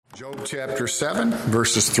Job chapter 7,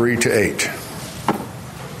 verses 3 to 8.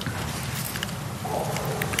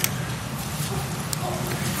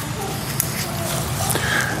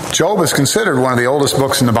 Job is considered one of the oldest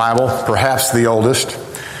books in the Bible, perhaps the oldest.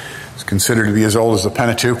 It's considered to be as old as the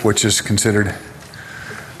Pentateuch, which is considered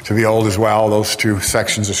to be old as well, those two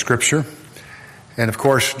sections of Scripture. And of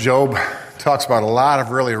course, Job talks about a lot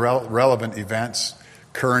of really relevant events,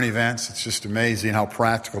 current events. It's just amazing how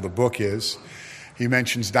practical the book is. He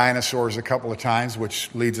mentions dinosaurs a couple of times,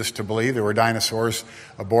 which leads us to believe there were dinosaurs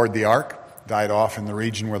aboard the ark, died off in the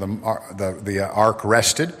region where the ark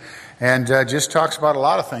rested, and just talks about a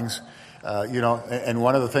lot of things. And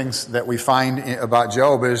one of the things that we find about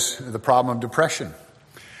Job is the problem of depression.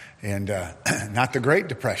 And not the Great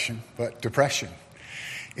Depression, but depression.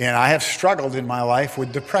 And I have struggled in my life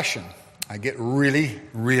with depression. I get really,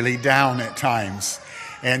 really down at times.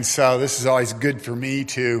 And so this is always good for me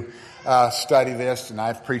to study this, and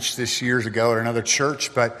I've preached this years ago at another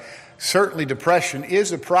church, but certainly depression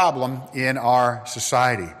is a problem in our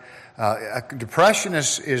society. Depression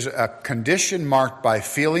is a condition marked by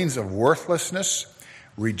feelings of worthlessness,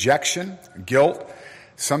 rejection, guilt.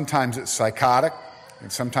 Sometimes it's psychotic,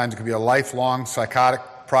 and sometimes it can be a lifelong psychotic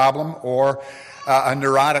problem or a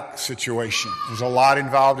neurotic situation. There's a lot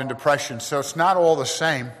involved in depression, so it's not all the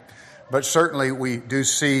same, but certainly we do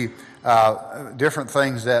see different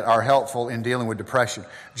things that are helpful in dealing with depression.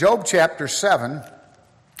 Job chapter 7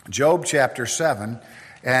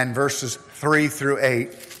 and verses 3 through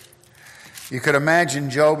 8. You could imagine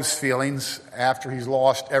Job's feelings after he's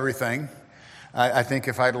lost everything. I think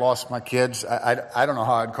if I'd lost my kids, I don't know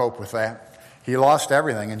how I'd cope with that. He lost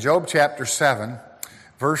everything. In Job chapter 7,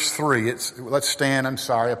 verse 3, let's stand. I'm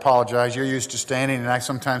sorry, I apologize. You're used to standing and I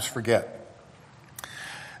sometimes forget.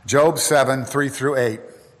 Job 7, 3 through 8.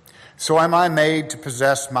 So am I made to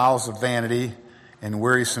possess mouths of vanity, and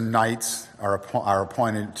wearisome nights are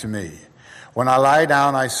appointed to me. When I lie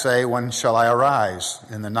down, I say, when shall I arise?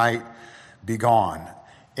 In the night be gone.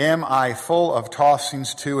 Am I full of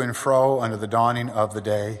tossings to and fro under the dawning of the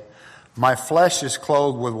day? My flesh is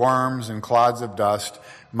clothed with worms and clods of dust.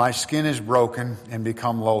 My skin is broken and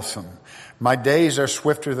become loathsome. My days are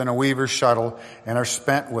swifter than a weaver's shuttle and are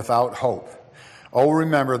spent without hope. Oh,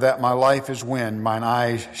 remember that my life is wind, mine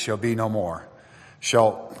eyes shall be no more.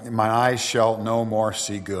 Mine eyes shall no more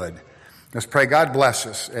see good. Let's pray. God bless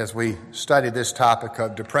us as we study this topic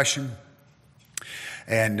of depression.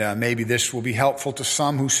 And maybe this will be helpful to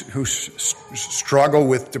some who struggle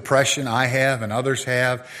with depression. I have and others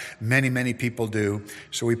have. Many, many people do.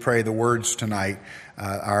 So we pray the words tonight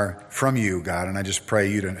are from you, God. And I just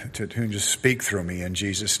pray you to just speak through me in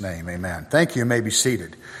Jesus' name. Amen. Thank you. You may be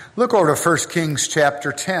seated. Look over to 1 Kings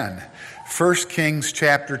chapter 10. 1 Kings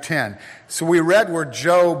chapter 10. So we read where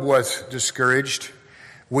Job was discouraged.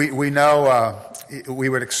 We know we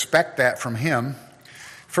would expect that from him.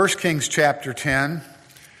 1 Kings chapter 10.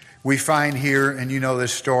 We find here, and you know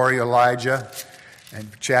this story, Elijah, and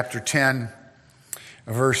chapter 10,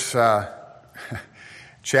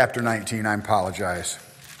 chapter 19, I apologize.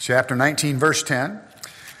 Chapter 19, verse 10,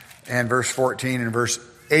 and verse 14, and verse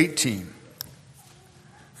 18.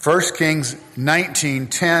 1 Kings 19,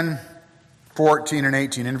 10, 14, and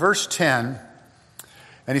 18. In verse 10,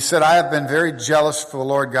 and he said, I have been very jealous for the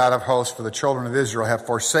Lord God of hosts, for the children of Israel have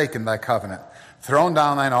forsaken thy covenant, thrown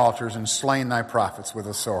down thine altars, and slain thy prophets with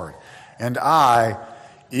a sword. And I,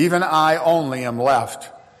 even I only, am left,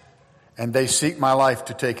 and they seek my life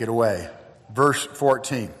to take it away. Verse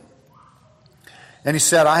 14. And he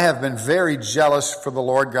said, I have been very jealous for the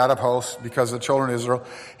Lord God of hosts, because the children of Israel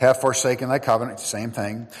have forsaken thy covenant, same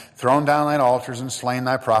thing, thrown down thine altars, and slain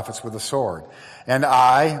thy prophets with a sword. And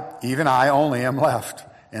I, even I only, am left,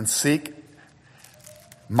 and seek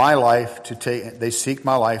my life they seek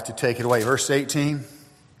my life to take it away. Verse 18.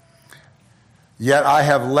 Yet I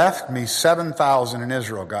have left me 7,000 in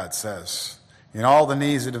Israel, God says, in all the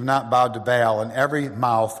knees that have not bowed to Baal, and every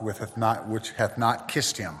mouth which hath not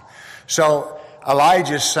kissed him. So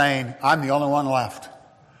Elijah's saying, I'm the only one left.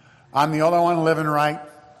 I'm the only one living right.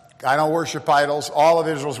 I don't worship idols. All of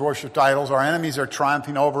Israel's worshipped idols. Our enemies are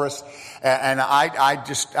triumphing over us. And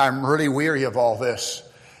I'm really weary of all this.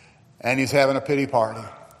 And he's having a pity party.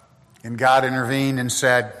 And God intervened and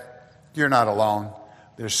said, you're not alone.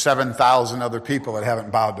 There's 7,000 other people that haven't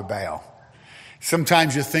bowed to Baal.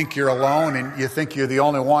 Sometimes you think you're alone and you think you're the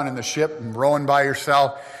only one in the ship and rowing by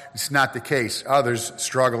yourself. It's not the case. Others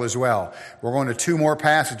struggle as well. We're going to two more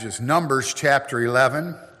passages. Numbers chapter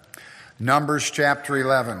 11. Numbers chapter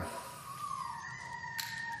 11.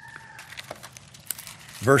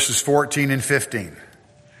 Verses 14 and 15.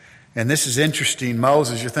 And this is interesting.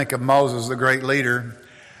 Moses, you think of Moses, the great leader.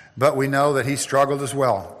 but we know that he struggled as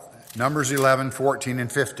well. Numbers 11, 14,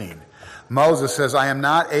 and 15. Moses says, I am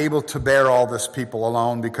not able to bear all this people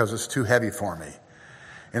alone because it's too heavy for me.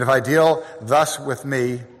 And if I deal thus with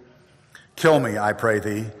me, kill me, I pray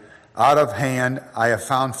thee. Out of hand I have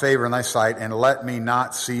found favor in thy sight, and let me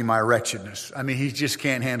not see my wretchedness. I mean, he just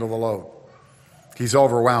can't handle the load. He's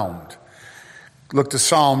overwhelmed. Look to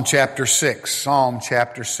Psalm chapter 6. Psalm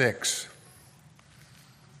chapter 6.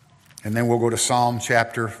 And then we'll go to Psalm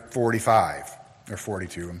chapter 45. Or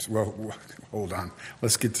 42. Well, hold on.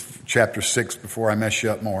 Let's get to chapter 6 before I mess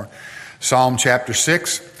you up more. Psalm chapter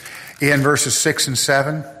 6, in verses 6 and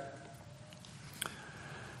 7.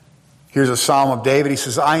 Here's a psalm of David. He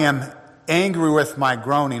says, I am angry with my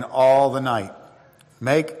groaning all the night.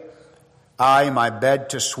 Make I my bed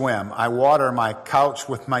to swim. I water my couch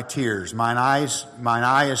with my tears. Mine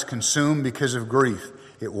eye is consumed because of grief.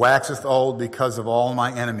 It waxeth old because of all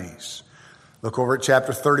my enemies. Look over at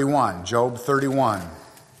chapter 31, Job 31.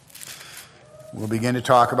 We'll begin to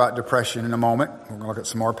talk about depression in a moment. We're going to look at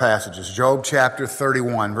some more passages. Job chapter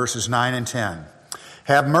 31, verses 9 and 10.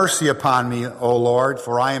 Have mercy upon me, O Lord,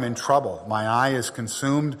 for I am in trouble. My eye is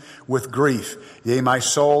consumed with grief, yea, my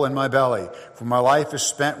soul and my belly. For my life is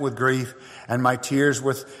spent with grief, and my tears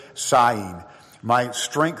with sighing. My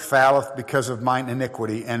strength faileth because of mine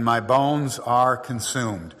iniquity, and my bones are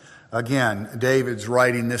consumed. Again, David's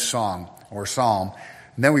writing this song or psalm.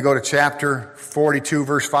 And then we go to chapter 42,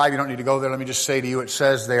 verse 5. You don't need to go there. Let me just say to you, it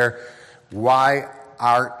says there, why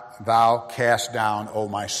art thou cast down, O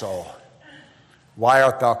my soul? Why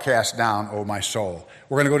art thou cast down, O my soul?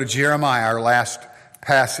 We're going to go to Jeremiah, our last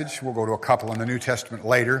passage. We'll go to a couple in the New Testament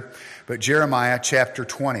later. But Jeremiah chapter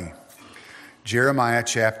 20. Jeremiah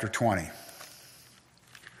chapter 20.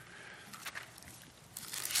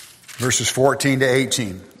 Verses 14 to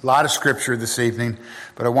 18. A lot of scripture this evening,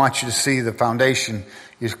 but I want you to see the foundation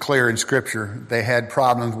is clear in scripture. They had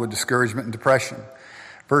problems with discouragement and depression.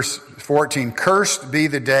 Verse 14, cursed be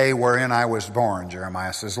the day wherein I was born,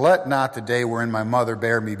 Jeremiah says. Let not the day wherein my mother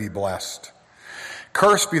bare me be blessed.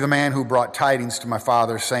 Cursed be the man who brought tidings to my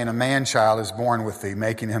father, saying, a man-child is born with thee,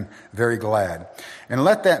 making him very glad. And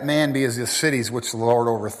let that man be as the cities which the Lord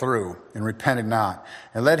overthrew, and repented not.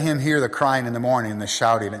 And let him hear the crying in the morning and the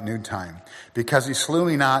shouting at noontime. Because he slew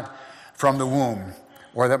me not from the womb,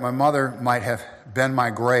 or that my mother might have been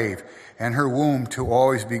my grave, and her womb to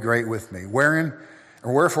always be great with me.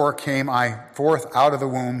 Wherefore came I forth out of the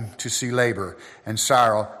womb to see labor and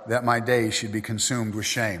sorrow, that my days should be consumed with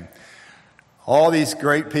shame. All these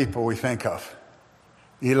great people we think of,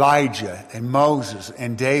 Elijah and Moses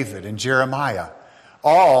and David and Jeremiah,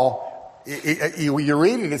 all, you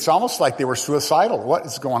read it, it's almost like they were suicidal. What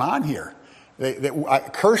is going on here?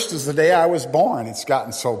 Cursed is the day I was born. It's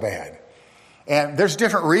gotten so bad. And there's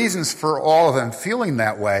different reasons for all of them feeling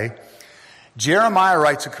that way. Jeremiah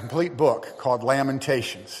writes a complete book called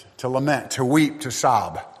Lamentations, to lament, to weep, to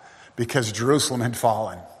sob, because Jerusalem had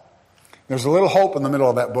fallen. There's a little hope in the middle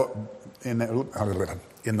of that book, in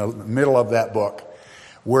the middle of that book,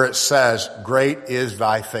 where it says, great is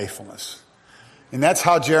thy faithfulness. And that's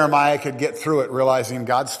how Jeremiah could get through it, realizing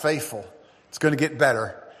God's faithful. It's going to get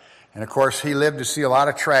better. And of course, he lived to see a lot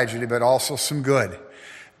of tragedy, but also some good.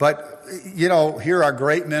 But, you know, here are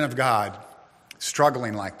great men of God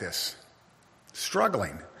struggling like this.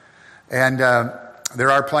 Struggling. And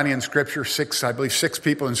there are plenty in Scripture, I believe six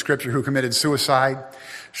people in Scripture who committed suicide.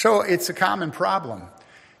 So it's a common problem.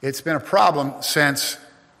 It's been a problem since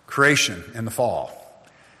creation and the fall.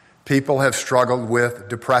 People have struggled with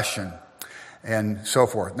depression and so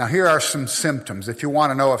forth. Now, here are some symptoms. If you want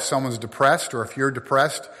to know if someone's depressed or if you're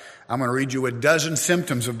depressed, I'm going to read you a dozen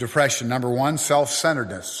symptoms of depression. Number one,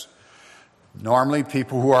 self-centeredness. Normally,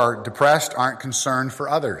 people who are depressed aren't concerned for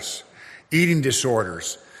others. Eating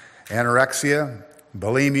disorders, anorexia,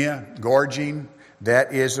 bulimia, gorging,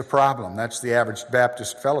 that is a problem. That's the average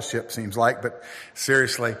Baptist fellowship, seems like, but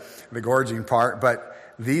seriously, the gorging part. But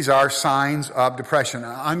these are signs of depression.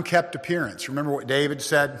 Unkept appearance. Remember what David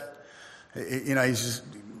said? You know, he's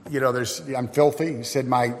just, I'm filthy. He said,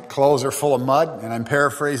 my clothes are full of mud, and I'm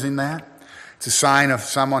paraphrasing that. It's a sign of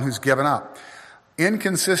someone who's given up.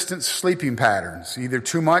 Inconsistent sleeping patterns, either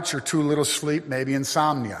too much or too little sleep, maybe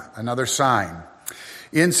insomnia, another sign.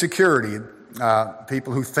 Insecurity,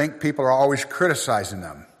 people who think people are always criticizing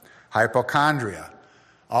them. Hypochondria,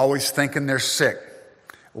 always thinking they're sick.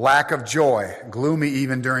 Lack of joy, gloomy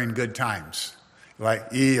even during good times.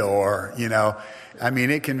 Like Eeyore,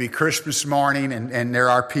 it can be Christmas morning and there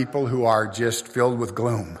are people who are just filled with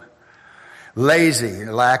gloom. Lazy,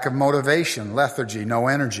 lack of motivation, lethargy, no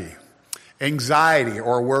energy. Anxiety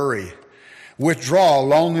or worry. Withdrawal,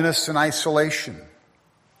 loneliness and isolation.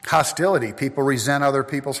 hostility. People resent other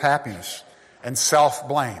people's happiness, and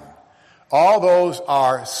self-blame. All those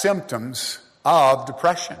are symptoms of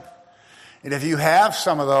depression. And if you have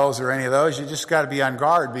some of those or any of those, you just got to be on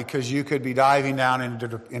guard, because you could be diving down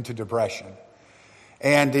into depression.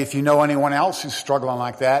 And if you know anyone else who's struggling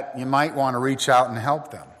like that, you might want to reach out and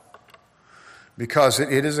help them, because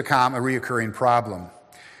it is a reoccurring problem.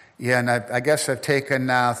 Yeah, and I guess I've taken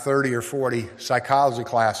 30 or 40 psychology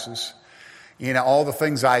classes. All the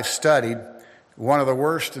things I've studied, one of the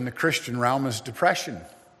worst in the Christian realm is depression.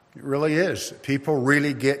 It really is. People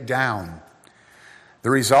really get down. The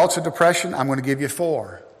results of depression, I'm going to give you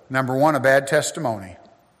 4. Number 1, a bad testimony.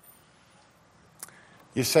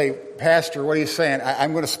 You say, Pastor, what are you saying?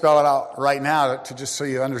 I'm going to spell it out right now to just so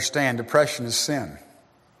you understand. Depression is sin.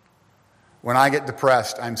 When I get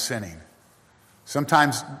depressed, I'm sinning.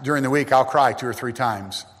 Sometimes during the week, I'll cry 2 or 3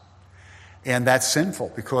 times. And that's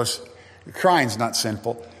sinful, because crying's not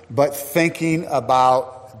sinful, but thinking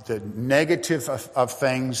about the negative of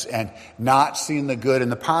things and not seeing the good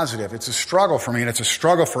and the positive. It's a struggle for me, and it's a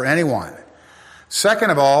struggle for anyone. Second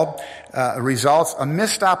of all, results of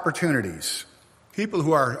missed opportunities. People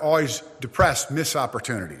who are always depressed miss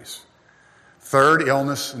opportunities. Third,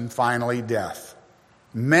 illness, and finally, death.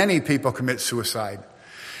 Many people commit suicide.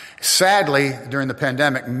 Sadly, during the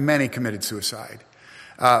pandemic, many committed suicide.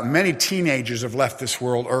 Many teenagers have left this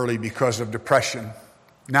world early because of depression,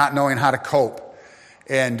 not knowing how to cope,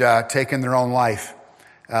 and taking their own life.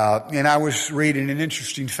 And I was reading an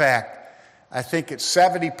interesting fact. I think it's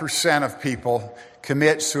 70% of people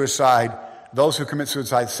commit suicide. Those who commit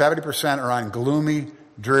suicide, 70% are on gloomy,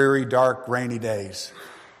 dreary, dark, rainy days.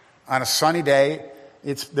 On a sunny day,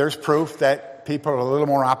 there's proof that people are a little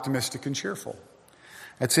more optimistic and cheerful.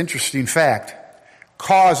 That's an interesting fact.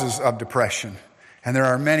 Causes of depression. And there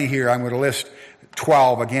are many here. I'm going to list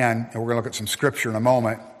 12 again, and we're going to look at some scripture in a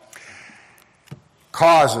moment.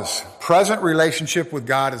 Causes. Present relationship with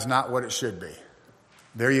God is not what it should be.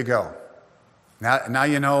 There you go. Now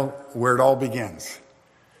you know where it all begins.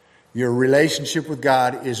 Your relationship with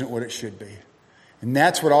God isn't what it should be. And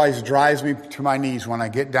that's what always drives me to my knees. When I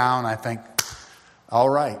get down, I think, all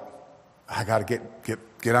right, I got to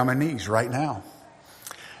get on my knees right now.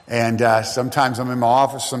 And sometimes I'm in my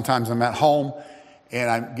office, sometimes I'm at home, and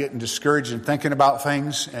I'm getting discouraged and thinking about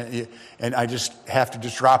things, and I just have to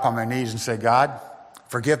just drop on my knees and say, God,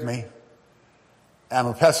 forgive me. I'm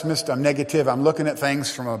a pessimist, I'm negative, I'm looking at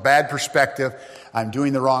things from a bad perspective, I'm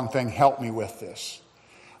doing the wrong thing, help me with this.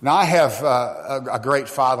 Now, I have a great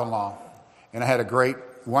father-in-law, and I had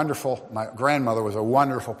my grandmother was a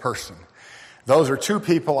wonderful person. Those are 2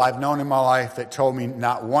 people I've known in my life that told me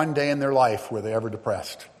not one day in their life were they ever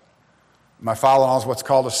depressed. My father-in-law is what's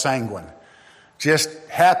called a sanguine. Just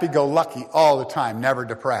happy-go-lucky all the time, never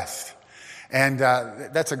depressed. And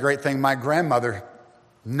that's a great thing. My grandmother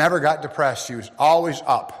never got depressed. She was always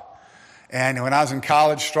up. And when I was in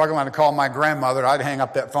college struggling to call my grandmother, I'd hang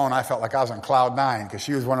up that phone. I felt like I was on cloud 9, because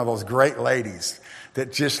she was one of those great ladies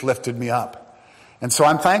that just lifted me up. And so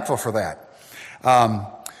I'm thankful for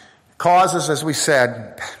that. Causes, as we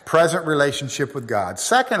said, present relationship with God.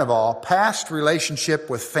 Second of all, past relationship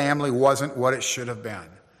with family wasn't what it should have been.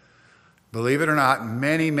 Believe it or not,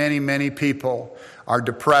 many, many, many people are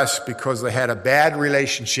depressed because they had a bad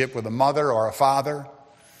relationship with a mother or a father,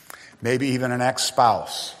 maybe even an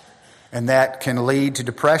ex-spouse. And that can lead to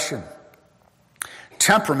depression.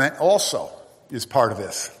 Temperament also is part of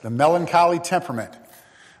this. The melancholy temperament.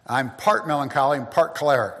 I'm part melancholy and part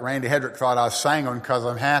choleric. Randy Hedrick thought I was sanguine because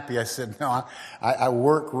I'm happy. I said, no, I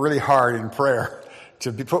work really hard in prayer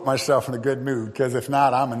to put myself in a good mood, because if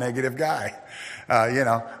not, I'm a negative guy.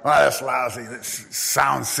 That's lousy, this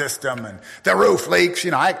sound system, and the roof leaks.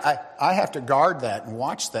 I have to guard that and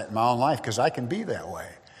watch that in my own life, because I can be that way.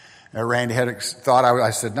 Randy Hedrick thought I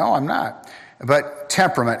said, no, I'm not. But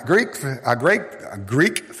temperament. A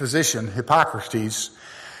Greek physician, Hippocrates,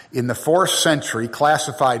 in the 4th century,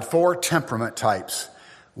 classified 4 temperament types.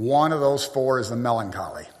 One of those 4 is the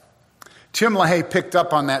melancholy. Tim LaHaye picked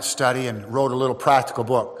up on that study and wrote a little practical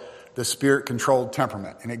book, The Spirit-Controlled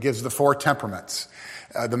Temperament, and it gives the 4 temperaments.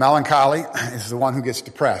 The melancholy is the one who gets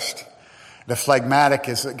depressed. The phlegmatic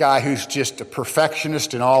is the guy who's just a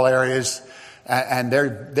perfectionist in all areas, and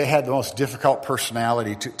they had the most difficult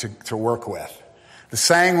personality to work with. The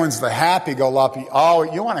sanguine's the happy-go-lucky. Oh,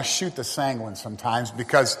 you want to shoot the sanguine sometimes,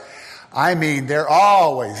 because, they're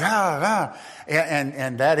always,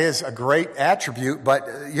 and that is a great attribute. But,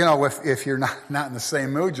 if you're not in the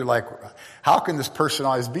same mood, you're like, how can this person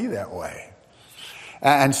always be that way?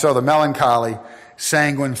 And so the melancholy,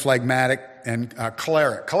 sanguine, phlegmatic, and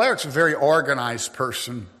choleric. Choleric's a very organized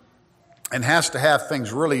person. and has to have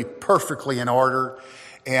things really perfectly in order.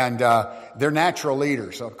 And they're natural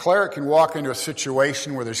leaders. So a cleric can walk into a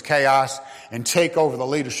situation where there's chaos and take over the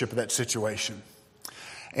leadership of that situation.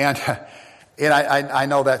 And I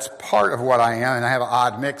know that's part of what I am, and I have an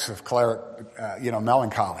odd mix of cleric,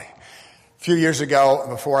 melancholy. A few years ago,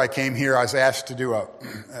 before I came here, I was asked to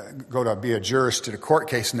be a jurist at a court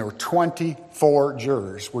case, and there were 24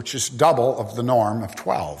 jurors, which is double of the norm of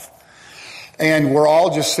 12. And we're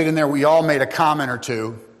all just sitting there. We all made a comment or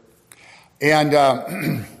two.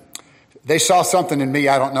 And they saw something in me,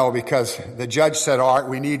 I don't know, because the judge said, all right,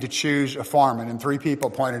 we need to choose a foreman. And 3 people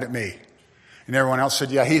pointed at me. And everyone else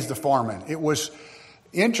said, yeah, he's the foreman. It was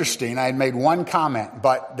interesting. I had made one comment,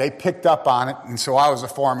 but they picked up on it. And so I was the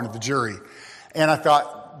foreman of the jury. And I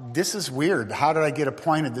thought, this is weird. How did I get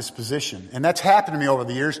appointed this position? And that's happened to me over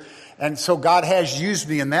the years. And so God has used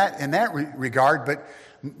me in that regard. But,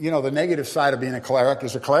 the negative side of being a cleric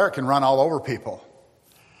is a cleric can run all over people.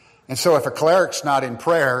 And so if a cleric's not in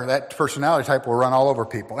prayer, that personality type will run all over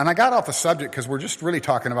people. And I got off the subject because we're just really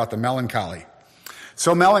talking about the melancholy.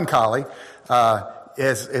 So melancholy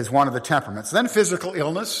is one of the temperaments. Then physical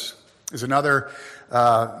illness is another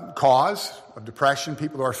cause of depression.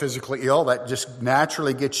 People who are physically ill, that just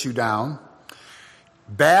naturally gets you down.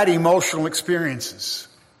 Bad emotional experiences.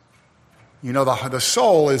 The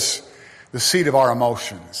soul is the seat of our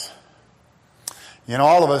emotions.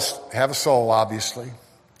 All of us have a soul, obviously.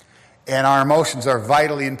 And our emotions are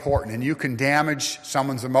vitally important. And you can damage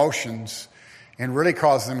someone's emotions and really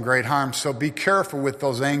cause them great harm. So be careful with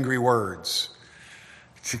those angry words,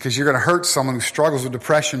 because you're going to hurt someone who struggles with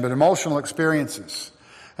depression. But emotional experiences.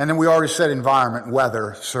 And then we already said environment,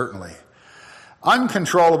 weather, certainly.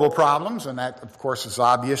 Uncontrollable problems, and that, of course, is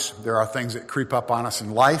obvious. There are things that creep up on us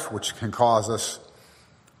in life which can cause us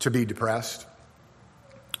to be depressed.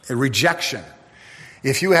 A rejection.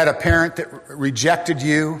 If you had a parent that rejected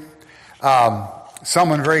you,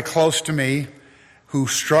 someone very close to me who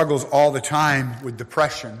struggles all the time with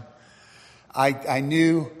depression, I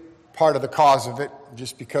knew part of the cause of it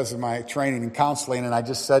just because of my training in counseling, and I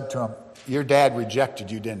just said to him, your dad rejected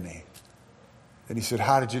you, didn't he? And he said,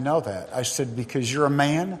 how did you know that? I said, because you're a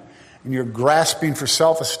man and you're grasping for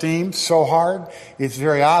self-esteem so hard. It's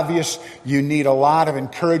very obvious you need a lot of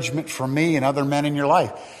encouragement from me and other men in your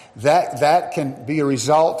life. That can be a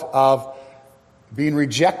result of being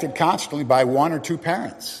rejected constantly by 1 or 2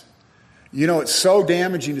 parents. It's so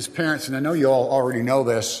damaging as parents, and I know you all already know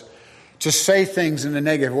this, to say things in a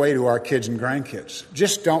negative way to our kids and grandkids.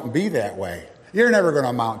 Just don't be that way. You're never going to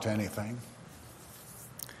amount to anything.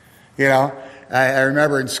 I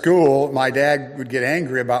remember in school, my dad would get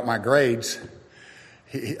angry about my grades.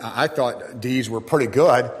 I thought D's were pretty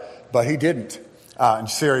good, but he didn't. And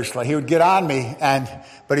seriously, he would get on me,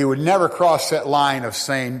 but he would never cross that line of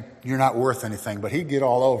saying, you're not worth anything. But he'd get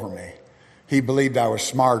all over me. He believed I was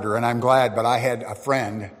smarter, and I'm glad, but I had a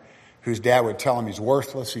friend whose dad would tell him he's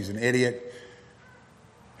worthless, he's an idiot.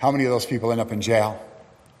 How many of those people end up in jail?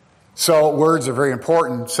 So words are very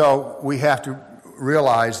important. So we have to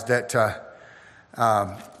realize that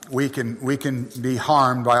we can be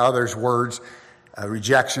harmed by others' words.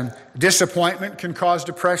 Rejection. Disappointment can cause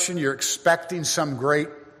depression. You're expecting some great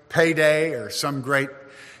payday or some great,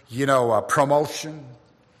 promotion.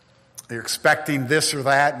 You're expecting this or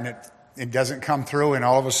that, and it doesn't come through, and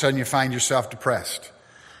all of a sudden you find yourself depressed.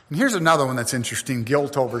 And here's another one that's interesting: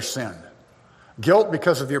 guilt over sin. Guilt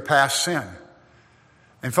because of your past sin.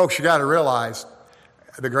 And folks, you got to realize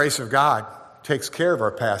the grace of God takes care of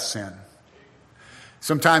our past sin.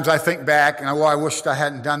 Sometimes I think back and I wished I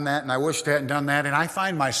hadn't done that, and I wished I hadn't done that. And I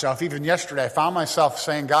find myself, even yesterday, I found myself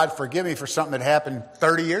saying, God, forgive me for something that happened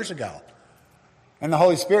 30 years ago. And the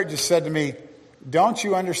Holy Spirit just said to me, don't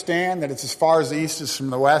you understand that it's as far as the east is from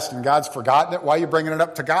the west and God's forgotten it? Why are you bringing it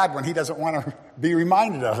up to God when he doesn't want to be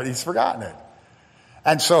reminded of it? He's forgotten it.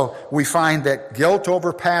 And so we find that guilt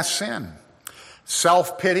over past sin.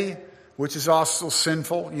 Self-pity, which is also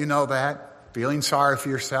sinful. You know that. Feeling sorry for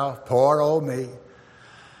yourself. Poor old me.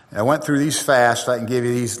 I went through these fast. I can give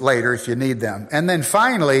you these later if you need them. And then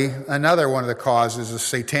finally, another one of the causes is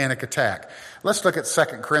satanic attack. Let's look at 2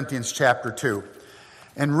 Corinthians chapter 2.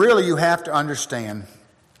 And really you have to understand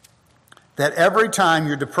that every time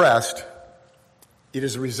you're depressed, it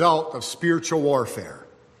is a result of spiritual warfare.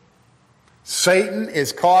 Satan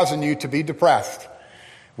is causing you to be depressed.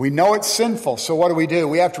 We know it's sinful, so what do?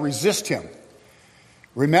 We have to resist him.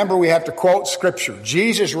 Remember, we have to quote Scripture.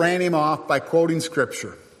 Jesus ran him off by quoting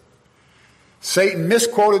Scripture. Satan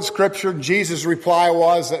misquoted Scripture. Jesus' reply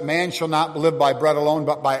was that man shall not live by bread alone,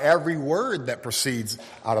 but by every word that proceeds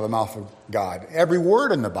out of the mouth of God. Every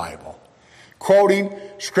word in the Bible. Quoting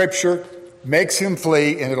Scripture makes him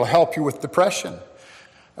flee, and it'll help you with depression.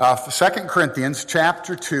 2 Corinthians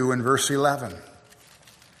chapter 2 and verse 11.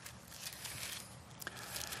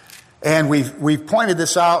 And we've pointed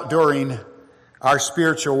this out during our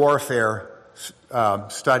spiritual warfare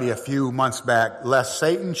study a few months back, lest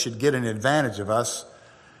Satan should get an advantage of us,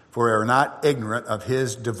 for we are not ignorant of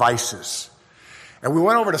his devices. And we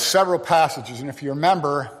went over to several passages, and if you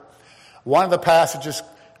remember, one of the passages,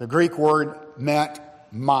 the Greek word meant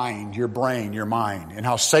mind, your brain, your mind, and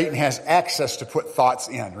how Satan has access to put thoughts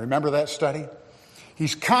in. Remember that study?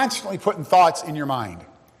 He's constantly putting thoughts in your mind.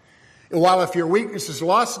 While if your weakness is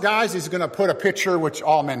lust, guys, he's going to put a picture, which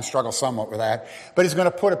all men struggle somewhat with that, but he's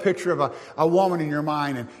going to put a picture of a woman in your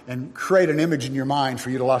mind and create an image in your mind for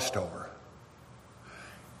you to lust over.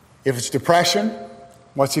 If it's depression,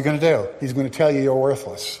 what's he going to do? He's going to tell you you're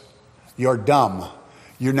worthless. You're dumb.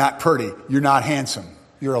 You're not pretty. You're not handsome.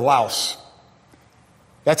 You're a louse.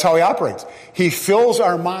 That's how he operates. He fills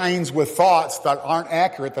our minds with thoughts that aren't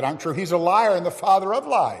accurate, that aren't true. He's a liar and the father of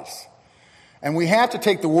lies. And we have to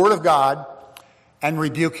take the Word of God and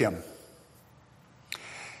rebuke him.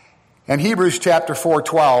 In Hebrews chapter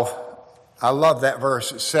 4:12, I love that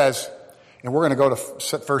verse. It says, and we're going to go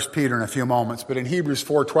to 1 Peter in a few moments, but in Hebrews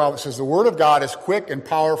 4:12 it says, the Word of God is quick and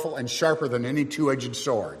powerful and sharper than any two-edged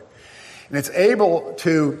sword. And it's able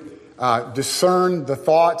to discern the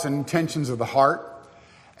thoughts and intentions of the heart.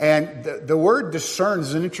 And the word discern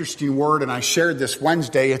is an interesting word, and I shared this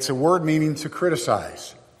Wednesday. It's a word meaning to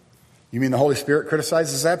criticize. You mean the Holy Spirit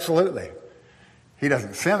criticizes? Absolutely. He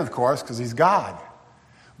doesn't sin, of course, because he's God.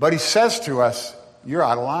 But he says to us, you're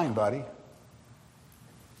out of line, buddy.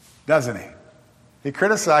 Doesn't he? He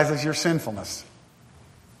criticizes your sinfulness.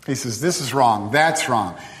 He says, this is wrong, that's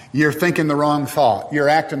wrong. You're thinking the wrong thought. You're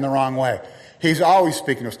acting the wrong way. He's always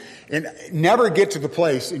speaking to us. And never get to the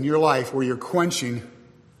place in your life where you're quenching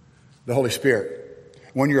the Holy Spirit,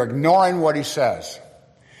 when you're ignoring what he says.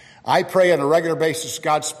 I pray on a regular basis,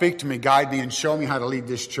 God, speak to me, guide me, and show me how to lead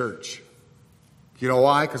this church. You know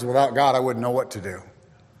why? Because without God, I wouldn't know what to do.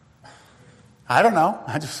 I don't know.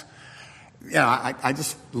 I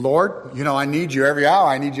just, Lord, I need you every hour.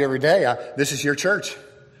 I need you every day. This is your church.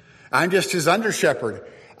 I'm just his under shepherd.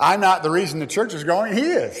 I'm not the reason the church is going. He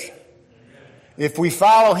is. If we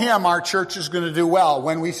follow him, our church is going to do well.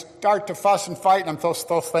 When we start to fuss and fight, I'm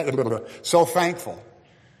so thankful.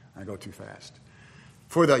 I go too fast.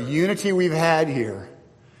 For the unity we've had here.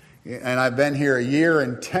 And I've been here 1 year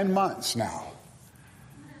and 10 months now.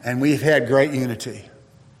 And we've had great unity.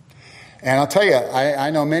 And I'll tell you, I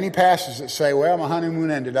know many pastors that say, well, my honeymoon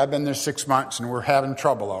ended. I've been there 6 months and we're having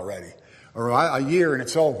trouble already. Or a year and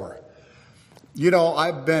it's over.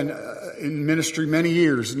 I've been in ministry many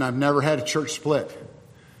years and I've never had a church split.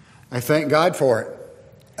 I thank God for it.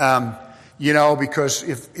 Because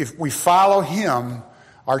if we follow him,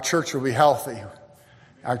 our church will be healthy.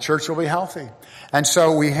 Our church will be healthy. And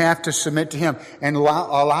so we have to submit to him and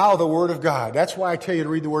allow the Word of God. That's why I tell you to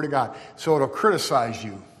read the Word of God. So it'll criticize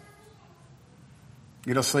you.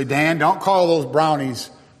 It'll say, Dan, don't call those brownies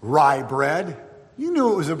rye bread. You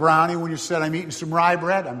knew it was a brownie when you said, I'm eating some rye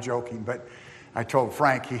bread. I'm joking, but I told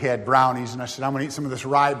Frank he had brownies, and I said, I'm going to eat some of this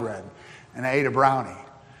rye bread. And I ate a brownie.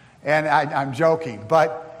 And I'm joking,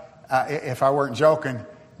 but if I weren't joking,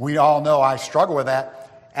 we all know I struggle with that.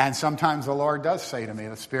 And sometimes the Lord does say to me,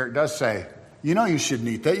 the Spirit does say, you shouldn't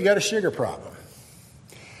eat that. You got a sugar problem.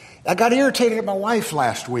 I got irritated at my wife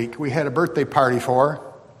last week. We had a birthday party for her.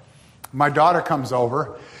 My daughter comes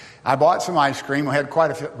over. I bought some ice cream. We had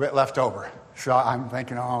quite a bit left over. So I'm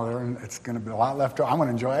thinking, it's going to be a lot left over. I'm going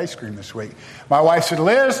to enjoy ice cream this week. My wife said,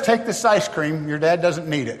 Liz, take this ice cream. Your dad doesn't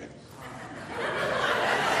need it.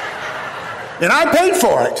 And I paid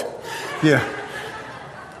for it. Yeah.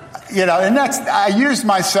 And I use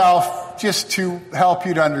myself just to help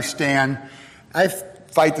you to understand. I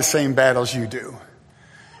fight the same battles you do.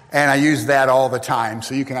 And I use that all the time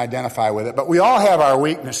so you can identify with it. But we all have our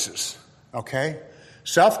weaknesses, okay?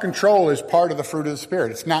 Self-control is part of the fruit of the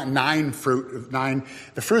Spirit. It's not 9 fruit. 9.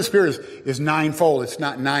 The fruit of the Spirit is 9-fold. It's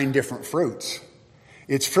not 9 different fruits.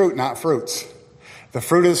 It's fruit, not fruits. The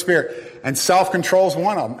fruit of the Spirit. And self-control is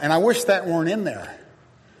one of them. And I wish that weren't in there.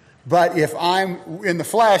 But if I'm in the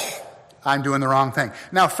flesh, I'm doing the wrong thing.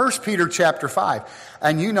 Now, 1 Peter chapter 5.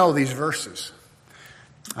 And you know these verses.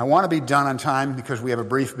 I want to be done on time because we have a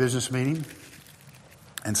brief business meeting.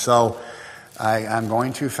 And so I'm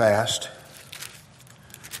going too fast.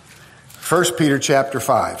 1 Peter chapter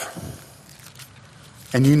 5.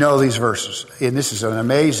 And you know these verses. And this is an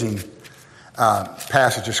amazing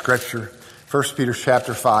passage of Scripture. 1 Peter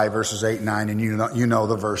chapter 5, verses 8 and 9. And you know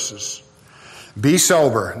the verses. Be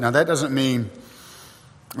sober. Now that doesn't mean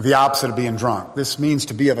the opposite of being drunk. This means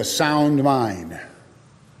to be of a sound mind.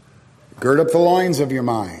 Gird up the loins of your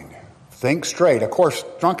mind. Think straight. Of course,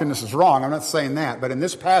 drunkenness is wrong. I'm not saying that. But in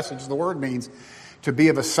this passage, the word means to be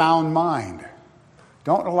of a sound mind.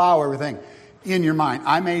 Don't allow everything in your mind.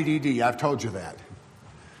 I'm ADD. I've told you that.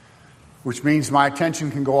 Which means my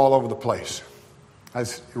attention can go all over the place. I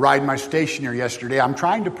was riding my stationery yesterday. I'm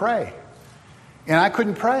trying to pray. And I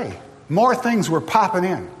couldn't pray. More things were popping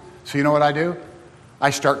in. So you know what I do?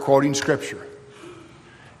 I start quoting Scripture.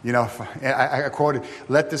 You know, I quoted,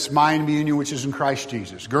 let this mind be in you which is in Christ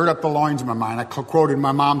Jesus. Gird up the loins of my mind. I quoted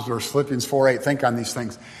my mom's verse, Philippians 4:8. Think on these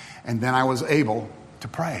things. And then I was able to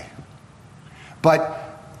pray. But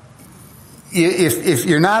if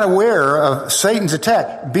you're not aware of Satan's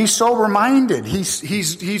attack, be sober-minded.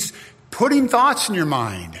 He's putting thoughts in your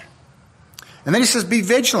mind. And then he says, be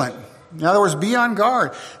vigilant. In other words, be on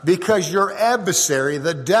guard. Because your adversary,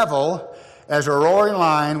 the devil, as a roaring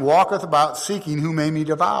lion, walketh about seeking whom he may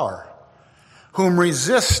devour. Whom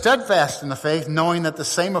resist steadfast in the faith, knowing that the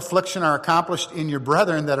same affliction are accomplished in your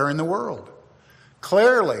brethren that are in the world.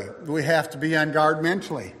 Clearly, we have to be on guard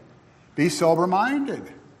mentally. Be sober-minded.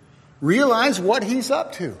 Realize what he's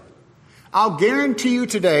up to. I'll guarantee you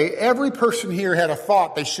today, every person here had a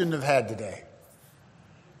thought they shouldn't have had today.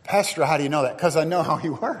 Pastor, how do you know that? Because I know how he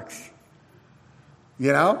works.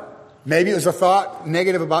 You know? Maybe it was a thought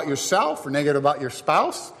negative about yourself or negative about your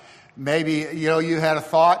spouse. Maybe, you had a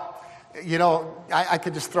thought, I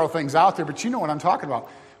could just throw things out there, but you know what I'm talking about.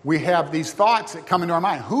 We have these thoughts that come into our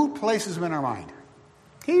mind. Who places them in our mind?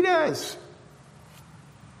 He does.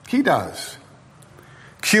 He does.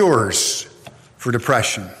 Cures for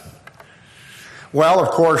depression. Well, of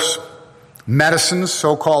course, medicines,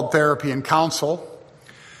 so-called therapy and counsel.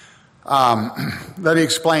 Let me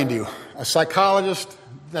explain to you. A psychologist,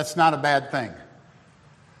 that's not a bad thing.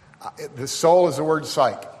 The soul is the word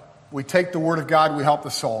psych. We take the word of God, we help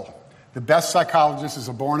the soul. The best psychologist is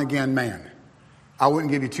a born-again man. I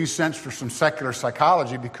wouldn't give you 2 cents for some secular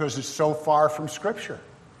psychology because it's so far from Scripture.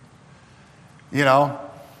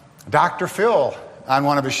 Dr. Phil on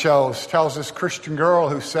one of his shows tells this Christian girl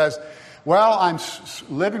who says, well, I'm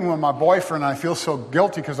living with my boyfriend and I feel so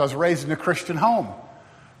guilty because I was raised in a Christian home.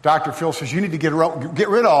 Dr. Phil says, you need to get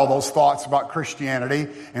rid of all those thoughts about Christianity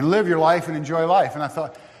and live your life and enjoy life. And I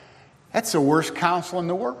thought, that's the worst counsel in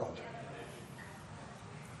the world.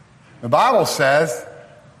 The Bible says,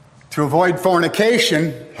 to avoid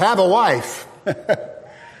fornication, have a wife.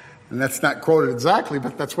 And that's not quoted exactly,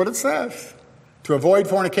 but that's what it says. To avoid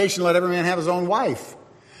fornication, let every man have his own wife.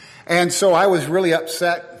 And so I was really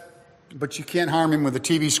upset, but you can't harm him with a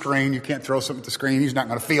TV screen. You can't throw something at the screen. He's not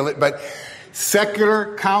going to feel it. But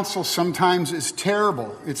secular counsel sometimes is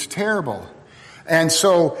terrible. It's terrible. And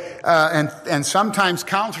so, and sometimes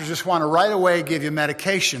counselors just want to right away give you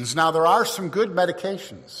medications. Now, there are some good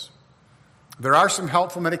medications. There are some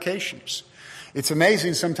helpful medications. It's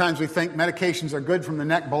amazing sometimes we think medications are good from the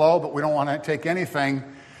neck below, but we don't want to take anything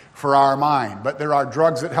for our mind. But there are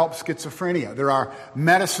drugs that help schizophrenia. There are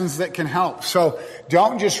medicines that can help. So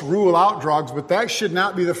don't just rule out drugs, but that should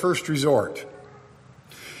not be the first resort.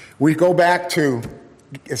 We go back to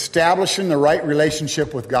establishing the right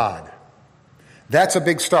relationship with God. That's a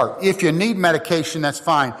big start. If you need medication, that's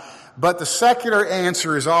fine. But the secular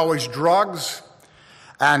answer is always drugs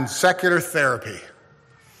and secular therapy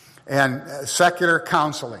and secular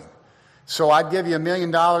counseling. So I'd give you $1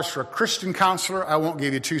 million for a Christian counselor. I won't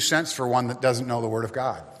give you 2 cents for one that doesn't know the Word of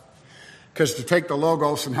God. Because to take the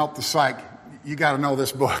Logos and help the psych, you got to know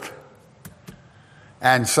this book.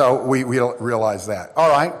 And so we realize that. All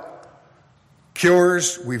right.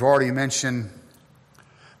 Cures, we've already mentioned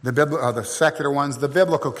the secular ones, the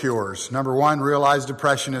biblical cures. Number 1, realize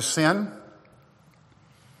depression is sin.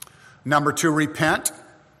 Number 2, repent.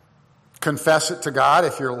 Confess it to God.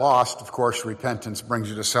 If you're lost, of course, repentance brings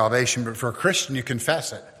you to salvation. But for a Christian, you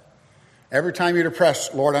confess it. Every time you're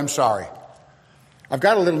depressed, Lord, I'm sorry. I've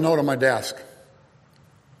got a little note on my desk.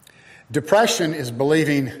 Depression is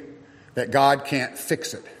believing that God can't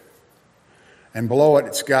fix it. And below it,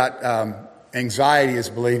 it's got anxiety is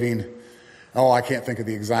believing, I can't think of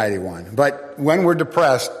the anxiety one. But when we're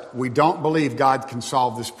depressed, we don't believe God can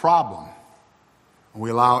solve this problem.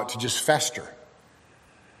 We allow it to just fester.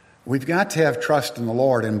 We've got to have trust in the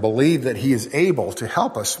Lord and believe that He is able to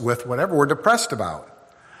help us with whatever we're depressed about.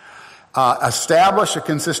 Establish a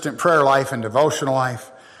consistent prayer life and devotional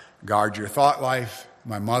life. Guard your thought life.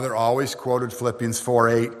 My mother always quoted Philippians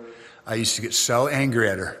 4:8. I used to get so angry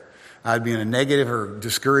at her. I'd be in a negative or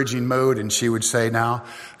discouraging mood, and she would say, now,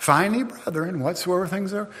 finally, brethren, whatsoever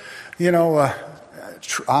things are, whatsoever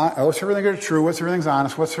things are true, whatsoever things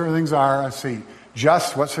honest, whatsoever things are,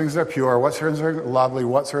 Just what things are pure, what things are lovely,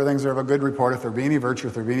 what sort of things are of a good report, if there be any virtue,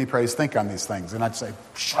 if there be any praise, think on these things. And I'd say,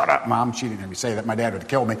 shut up, Mom. She didn't hear me say that. My dad would have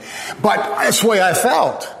killed me. But that's the way I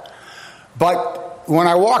felt. But when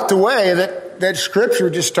I walked away, that scripture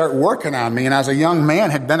would just start working on me. And as a young man,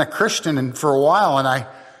 had been a Christian for a while, and I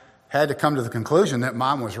had to come to the conclusion that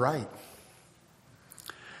Mom was right.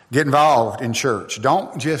 Get involved in church.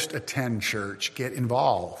 Don't just attend church. Get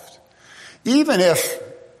involved. Even if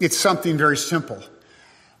it's something very simple.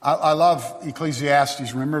 I love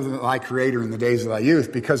Ecclesiastes, remember thy Creator in the days of thy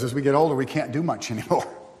youth, because as we get older, we can't do much anymore.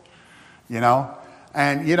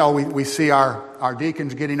 And, we see our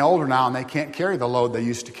deacons getting older now, and they can't carry the load they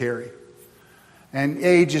used to carry. And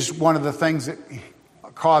age is one of the things that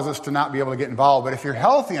cause us to not be able to get involved. But if you're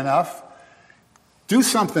healthy enough, do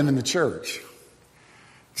something in the church.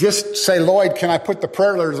 Just say, Lloyd, can I put the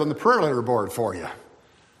prayer letters on the prayer letter board for you?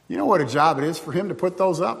 You know what a job it is for him to put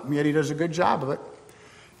those up, and yet he does a good job of it.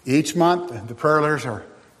 Each month, the prayer letters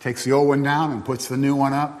takes the old one down and puts the new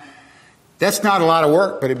one up. That's not a lot of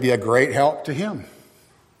work, but it'd be a great help to him.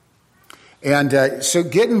 And so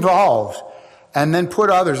get involved, and then put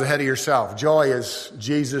others ahead of yourself. Joy is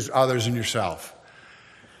Jesus, others, and yourself.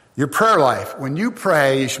 Your prayer life, when you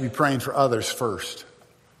pray, you should be praying for others first,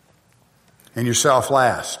 and yourself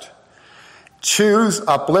last. Choose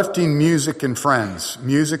uplifting music and friends.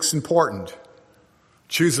 Music's important.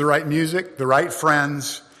 Choose the right music, the right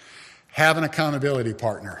friends. Have an accountability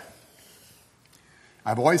partner.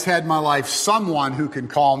 I've always had in my life someone who can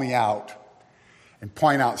call me out and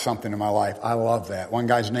point out something in my life. I love that. One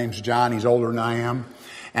guy's name's John. He's older than I am.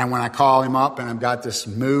 And when I call him up and I've got this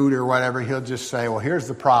mood or whatever, he'll just say, well, here's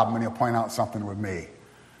the problem, and he'll point out something with me.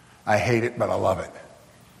 I hate it, but I love it.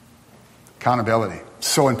 Accountability.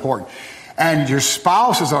 So important. And your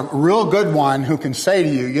spouse is a real good one who can say to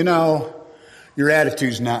you, your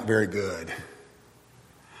attitude's not very good.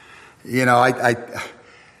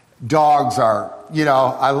 Dogs are,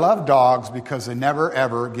 I love dogs because they never,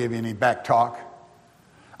 ever give you any back talk.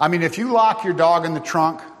 I mean, if you lock your dog in the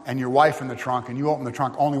trunk and your wife in the trunk and you open the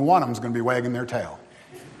trunk, only one of them is going to be wagging their tail.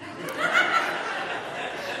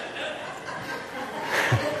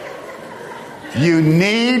 You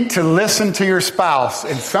need to listen to your spouse.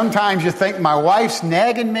 And sometimes you think, my wife's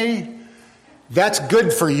nagging me. That's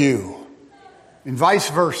good for you. And vice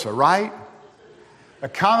versa, right?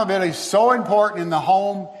 Accountability is so important in the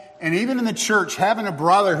home and even in the church. Having a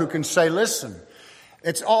brother who can say, listen,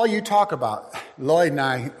 it's all you talk about.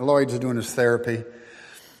 Lloyd's doing his therapy.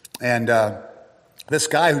 And this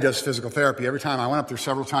guy who does physical therapy, every time I went up there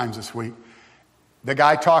several times this week, the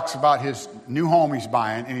guy talks about his new home he's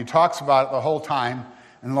buying, and he talks about it the whole time.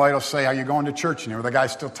 And Lloyd will say, are you going to church anymore? The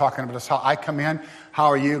guy's still talking about his house. I come in, how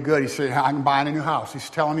are you? Good. He said, I'm buying a new house. He's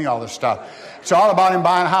telling me all this stuff. It's all about him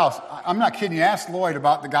buying a house. I'm not kidding you. Ask Lloyd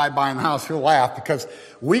about the guy buying the house. He'll laugh because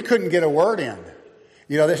we couldn't get a word in.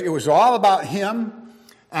 It was all about him,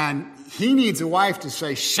 and he needs a wife to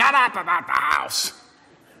say, shut up about the house.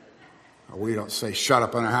 We don't say shut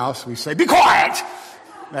up on a house. We say, be quiet.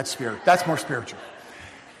 That's spirit. That's more spiritual.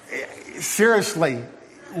 Seriously,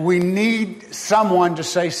 we need someone to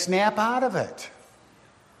say, snap out of it.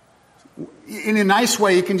 In a nice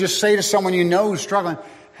way, you can just say to someone who's struggling,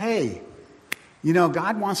 hey,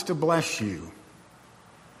 God wants to bless you.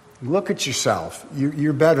 Look at yourself.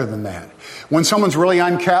 You're better than that. When someone's really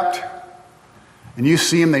unkept, and you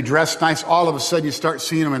see them, they dress nice, all of a sudden you start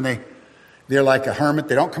seeing them and they're like a hermit.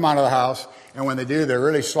 They don't come out of the house. And when they do, they're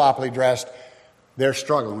really sloppily dressed. They're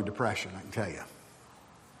struggling with depression, I can tell you.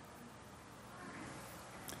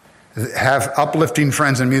 Have uplifting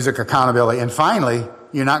friends and music accountability. And finally,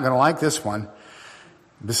 you're not going to like this one.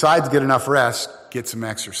 Besides get enough rest, get some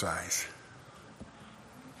exercise.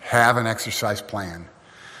 Have an exercise plan.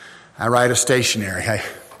 I ride a stationary.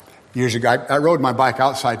 Years ago, I rode my bike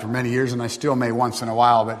outside for many years, and I still may once in a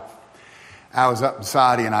while, but I was up in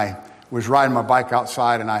Saudi, and I was riding my bike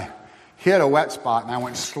outside, and I hit a wet spot, and I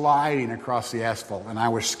went sliding across the asphalt, and I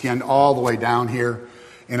was skinned all the way down here,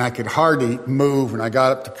 and I could hardly move, and I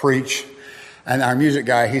got up to preach, and our music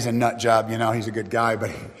guy, he's a nut job, he's a good guy, but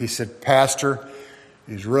he said, Pastor,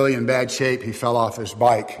 he's really in bad shape. He fell off his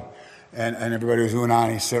bike, and everybody was going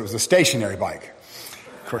on. He said it was a stationary bike.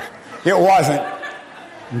 It wasn't.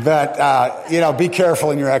 But, be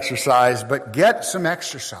careful in your exercise, but get some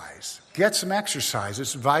exercise. Get some exercise.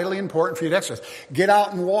 It's vitally important for you to exercise. Get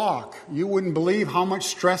out and walk. You wouldn't believe how much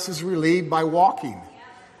stress is relieved by walking.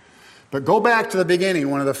 But go back to the beginning,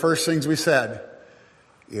 one of the first things we said.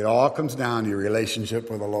 It all comes down to your relationship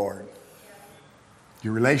with the Lord.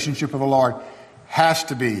 Your relationship with the Lord has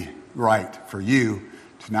to be right for you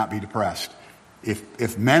to not be depressed.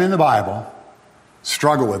 If men in the Bible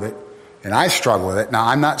struggle with it, and I struggle with it. Now,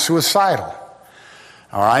 I'm not suicidal,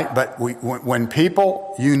 all right? But when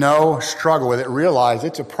people you know struggle with it, realize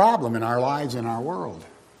it's a problem in our lives, in our world.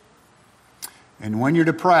 And when you're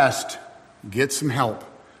depressed, get some help.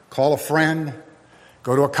 Call a friend,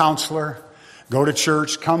 go to a counselor, go to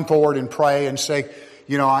church, come forward and pray and say,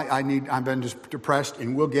 you know, I've been depressed,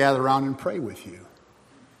 and we'll gather around and pray with you.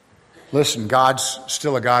 Listen, God's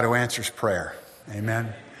still a God who answers prayer.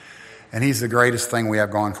 Amen. And He's the greatest thing we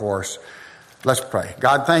have going for us. Let's pray.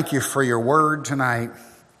 God, thank you for your word tonight.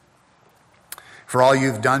 For all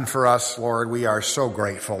you've done for us, Lord, we are so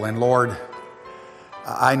grateful. And Lord,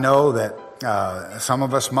 I know that some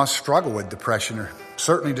of us must struggle with depression or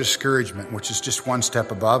certainly discouragement, which is just one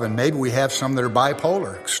step above. And maybe we have some that are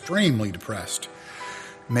bipolar, extremely depressed.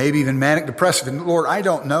 Maybe even manic depressive. And Lord, I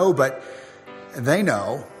don't know, but they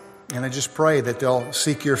know. And I just pray that they'll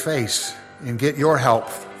seek your face and get your help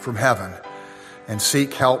from heaven and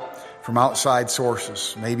seek help from outside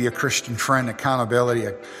sources. Maybe a Christian friend, accountability,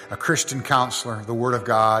 a Christian counselor, the Word of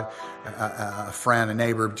God, a friend, a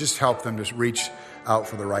neighbor. Just help them to reach out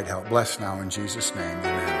for the right help. Bless now in Jesus' name.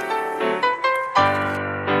 Amen.